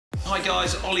Hi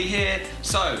guys, Ollie here.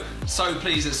 So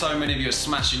pleased that so many of you are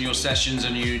smashing your sessions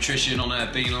and your nutrition on a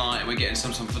Bean Lite. We're getting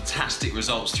some fantastic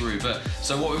results through.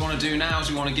 So what we want to do now is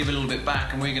we want to give a little bit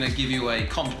back, and we're going to give you a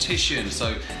competition.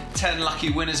 So 10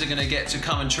 lucky winners are going to get to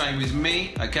come and train with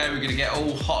me. Okay, we're going to get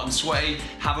all hot and sweaty,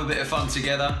 have a bit of fun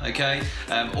together. Okay,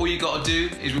 all you got to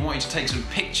do is we want you to take some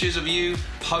pictures of you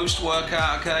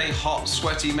post-workout. Okay, hot,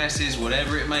 sweaty messes,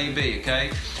 whatever it may be.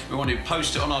 Okay, we want you to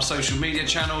post it on our social media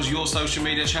channels, your social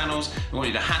media channels. We want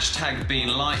you to hashtag Bean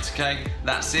Lite. Okay,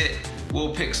 that's it.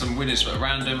 We'll pick some winners at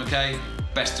random. Okay,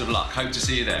 best of luck. Hope to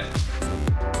see you there.